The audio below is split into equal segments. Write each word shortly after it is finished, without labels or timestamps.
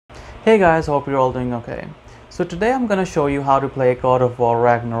Hey guys, hope you're all doing okay. So today I'm gonna show you how to play God of War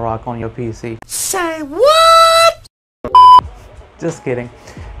Ragnarok on your PC. Say what? Just kidding.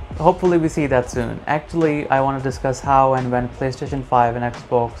 Hopefully we see that soon. Actually, I want to discuss how and when PlayStation 5 and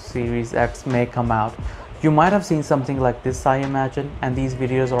Xbox Series X may come out. You might have seen something like this, I imagine, and these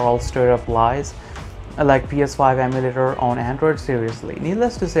videos are all straight up lies. Like PS5 emulator on Android, seriously.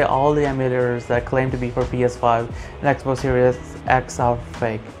 Needless to say, all the emulators that claim to be for PS5 and Xbox Series X are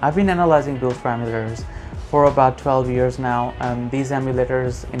fake. I've been analyzing build emulators for about 12 years now. These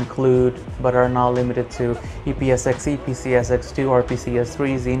emulators include, but are not limited to, EPSXE, PCSX2,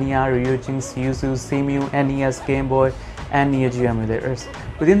 RPCS3, Xenia, Ryujinx, Yuzu, Cemu, NES, Game Boy, and Neo Geo emulators.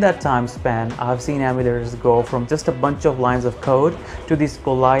 Within that time span, I've seen emulators go from just a bunch of lines of code to these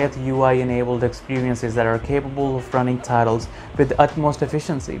Goliath UI-enabled experiences that are capable of running titles with utmost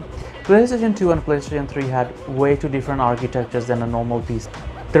efficiency. PlayStation 2 and PlayStation 3 had way too different architectures than a normal PC.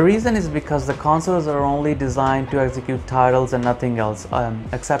 The reason is because the consoles are only designed to execute titles and nothing else,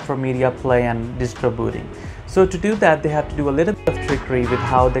 except for media play and distro booting. So to do that, they have to do a little bit of trickery with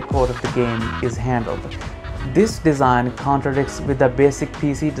how the code of the game is handled. This design contradicts with the basic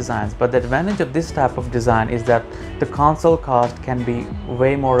PC designs, but the advantage of this type of design is that the console cost can be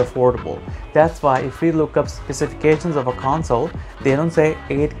way more affordable. That's why if we look up specifications of a console, they don't say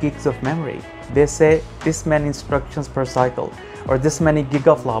 8 gigs of memory. They say this many instructions per cycle, or this many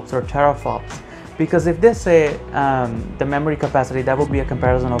gigaflops or teraflops. Because if they say the memory capacity, that would be a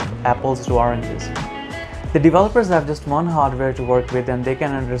comparison of apples to oranges. The developers have just one hardware to work with, and they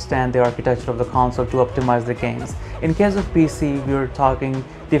can understand the architecture of the console to optimize the games. In case of PC, we're talking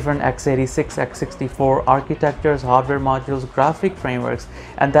different x86, x64 architectures, hardware modules, graphic frameworks,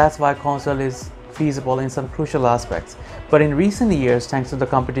 and that's why console is feasible in some crucial aspects. But in recent years, thanks to the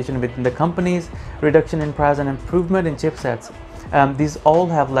competition within the companies, reduction in price and improvement in chipsets, these all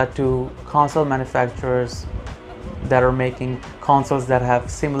have led to console manufacturers that are making consoles that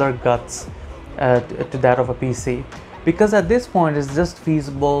have similar guts to that of a PC, because at this point it's just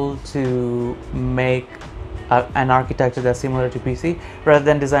feasible to make an architecture that's similar to PC rather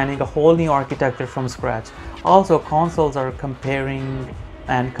than designing a whole new architecture from scratch. Also, consoles are comparing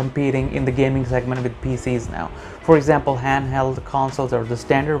and competing in the gaming segment with PCs now. For example, handheld consoles, or the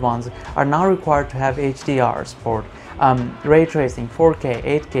standard ones, are now required to have HDR support, ray tracing, 4K,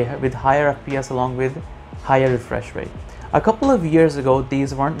 8K with higher FPS along with higher refresh rate. A couple of years ago,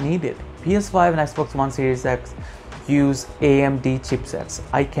 these weren't needed. PS5 and Xbox One Series X use AMD chipsets.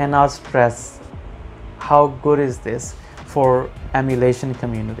 I cannot stress how good is this for emulation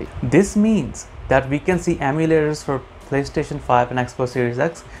community. This means that we can see emulators for PlayStation 5 and Xbox Series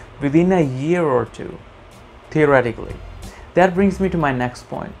X within a year or two, theoretically. That brings me to my next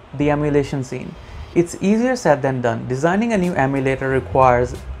point, the emulation scene. It's easier said than done. Designing a new emulator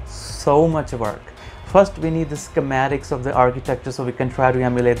requires so much work. First, we need the schematics of the architecture so we can try to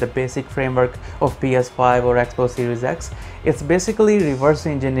emulate the basic framework of PS5 or Xbox Series X. It's basically reverse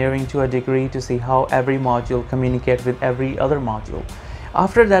engineering to a degree to see how every module communicates with every other module.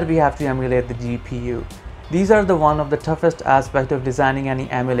 After that, we have to emulate the GPU. These are one of the toughest aspects of designing any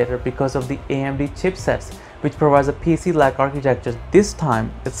emulator because of the AMD chipsets, which provides a PC-like architecture. This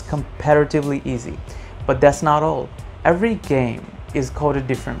time, it's comparatively easy. But that's not all. Every game is coded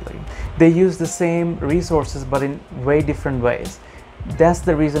differently. They use the same resources but in way different ways. That's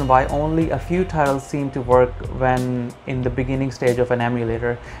the reason why only a few titles seem to work when in the beginning stage of an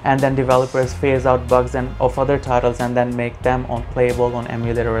emulator, and then developers phase out bugs of other titles and then make them playable on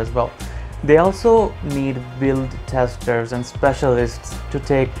emulator as well. They also need build testers and specialists to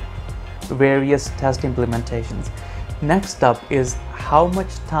take various test implementations. Next up is how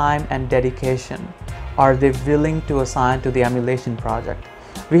much time and dedication are they willing to assign to the emulation project.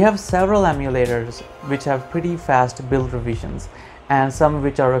 We have several emulators which have pretty fast build revisions, and some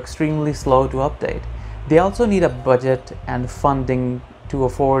which are extremely slow to update. They also need a budget and funding to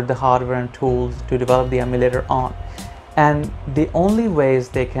afford the hardware and tools to develop the emulator on. And the only ways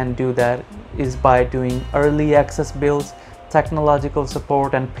they can do that is by doing early access builds, technological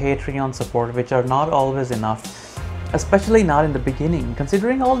support, and Patreon support, which are not always enough. Especially not in the beginning.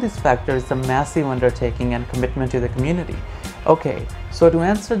 Considering all these factors, it's a massive undertaking and commitment to the community. Okay, so to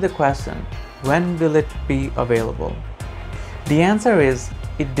answer the question, when will it be available? The answer is,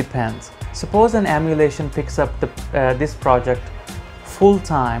 it depends. Suppose an emulation picks up this project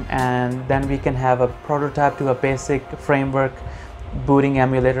full-time, and then we can have a prototype to a basic framework booting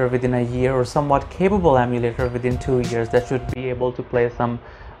emulator within a year, or somewhat capable emulator within 2 years that should be able to play some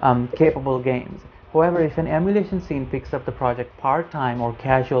capable games. However, if an emulation scene picks up the project part-time or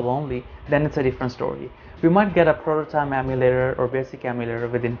casual only, then it's a different story. We might get a prototype emulator or basic emulator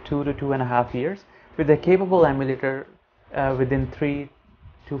within 2 to 2.5 years, with a capable emulator within 3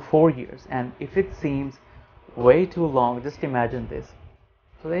 to 4 years. And if it seems way too long, just imagine this.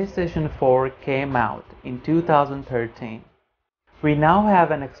 PlayStation 4 came out in 2013. We now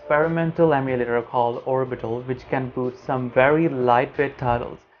have an experimental emulator called Orbital, which can boot some very lightweight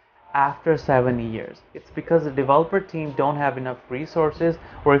titles after 7 years. It's because the developer team don't have enough resources,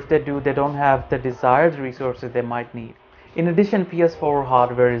 or if they do, they don't have the desired resources they might need. In addition, PS4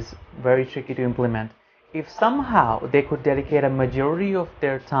 hardware is very tricky to implement. If somehow they could dedicate a majority of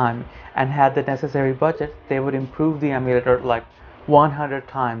their time and had the necessary budget, they would improve the emulator like 100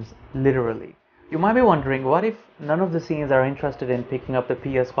 times, literally. You might be wondering, what if none of the scenes are interested in picking up the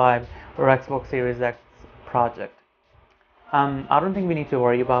PS5 or Xbox Series X project? I don't think we need to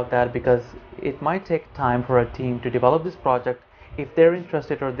worry about that, because it might take time for a team to develop this project if they're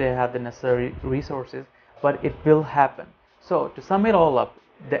interested or they have the necessary resources, but it will happen. So to sum it all up,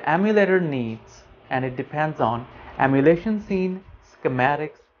 the emulator needs, and it depends on, emulation scene,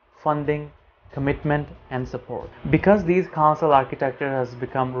 schematics, funding, commitment, and support. Because these console architecture has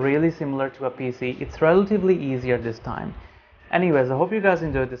become really similar to a PC, it's relatively easier this time. Anyways, I hope you guys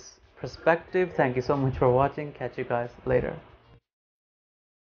enjoyed this perspective. Thank you so much for watching. Catch you guys later.